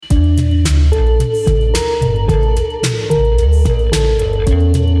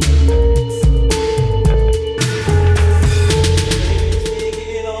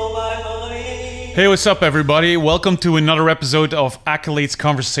Hey, what's up, everybody? Welcome to another episode of Accolades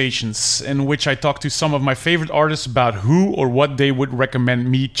Conversations, in which I talk to some of my favorite artists about who or what they would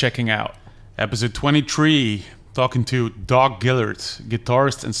recommend me checking out. Episode 23, talking to Doug Gillard,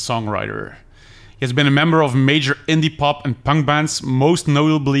 guitarist and songwriter. He has been a member of major indie pop and punk bands, most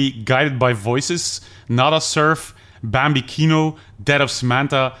notably Guided by Voices, Nada Surf, Bambi Kino, Dead of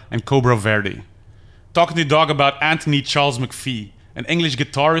Samantha, and Cobra Verde. Talking to Doug about Anthony Charles McPhee, an English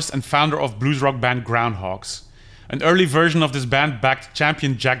guitarist and founder of blues rock band Groundhogs. An early version of this band backed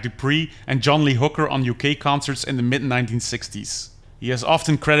champion Jack Dupree and John Lee Hooker on UK concerts in the mid-1960s. He is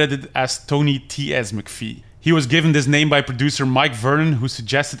often credited as Tony T.S. McPhee. He was given this name by producer Mike Vernon, who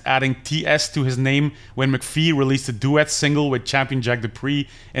suggested adding T.S. to his name when McPhee released a duet single with champion Jack Dupree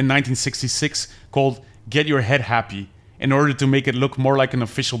in 1966 called Get Your Head Happy, in order to make it look more like an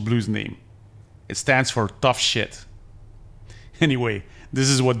official blues name. It stands for tough shit. Anyway, this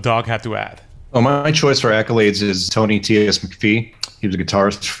is what Doug had to add. Well, my choice for Accolades is Tony T.S. McPhee. He was a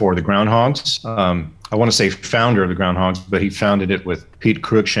guitarist for the Groundhogs. I want to say founder of the Groundhogs, but he founded it with Pete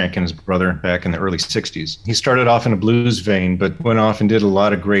Cruikshank and his brother back in the early 60s. He started off in a blues vein, but went off and did a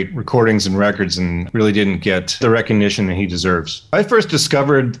lot of great recordings and records and really didn't get the recognition that he deserves. I first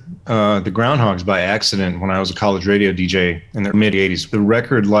discovered the Groundhogs by accident when I was a college radio DJ in the mid-'80s. The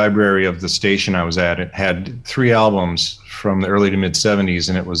record library of the station I was at, it had 3 albums from the early to mid-'70s,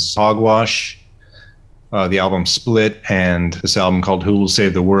 and it was Hogwash, the album Split, and this album called Who Will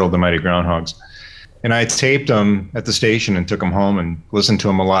Save the World, The Mighty Groundhogs. And I taped them at the station and took them home and listened to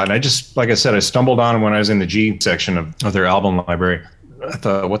them a lot. And I just, like I said, I stumbled on them when I was in the G section of their album library. I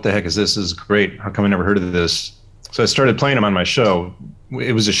thought, what the heck is this? This is great. How come I never heard of this? So I started playing them on my show.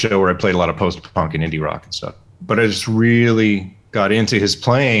 It was a show where I played a lot of post-punk and indie rock and stuff. But I just really got into his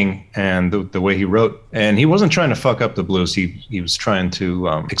playing and the way he wrote. And he wasn't trying to fuck up the blues. He was trying to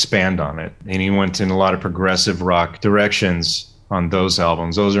expand on it. And he went in a lot of progressive rock directions on those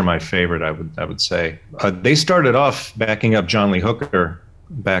albums. Those are my favorite, I would say. They started off backing up John Lee Hooker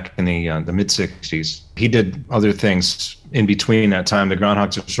back in the mid-'60s. He did other things in between that time. The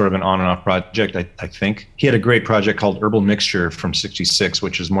Groundhogs are sort of an on and off project, I think. He had a great project called Herbal Mixture from 66,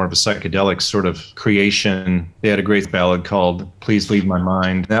 which is more of a psychedelic sort of creation. They had a great ballad called Please Leave My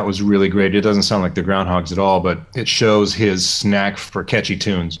Mind. That was really great. It doesn't sound like the Groundhogs at all, but it shows his knack for catchy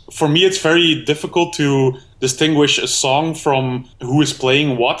tunes. For me, it's very difficult to distinguish a song from who is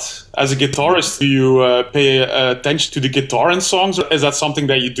playing what. As a guitarist, do you pay attention to the guitar in songs? Or is that something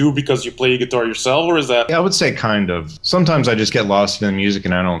that you do because you play guitar yourself, or is that? Yeah, I would say kind of. Sometimes I just get lost in the music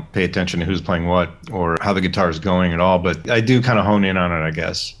and I don't pay attention to who's playing what or how the guitar is going at all, but I do kind of hone in on it, I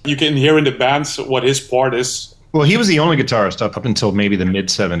guess. You can hear in the band what his part is. Well, he was the only guitarist up until maybe the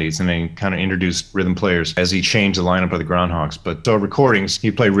mid-'70s, and then he kind of introduced rhythm players as he changed the lineup of the Groundhogs. But so recordings,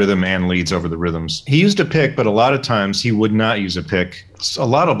 he played rhythm and leads over the rhythms. He used a pick, but a lot of times he would not use a pick. A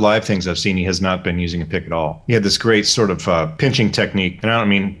lot of live things I've seen, he has not been using a pick at all. He had this great sort of pinching technique, and I don't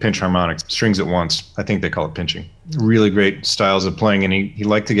mean pinch harmonics, strings at once. I think they call it pinching. Really great styles of playing, and he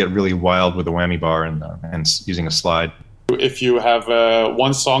liked to get really wild with a whammy bar and using a slide. If you have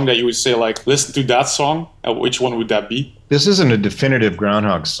one song that you would say, like, listen to that song, which one would that be? This isn't a definitive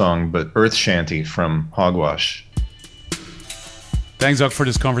Groundhog song, but Earth Shanty from Hogwash. Thanks, Doug, for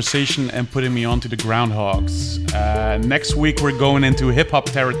this conversation and putting me on to the Groundhogs. Next week, we're going into hip-hop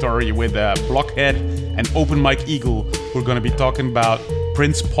territory with Blockhead and Open Mike Eagle. We're going to be talking about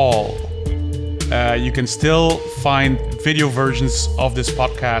Prince Paul. You can still find video versions of this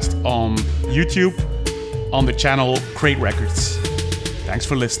podcast on YouTube, on the channel Crate Records. Thanks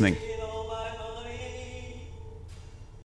for listening.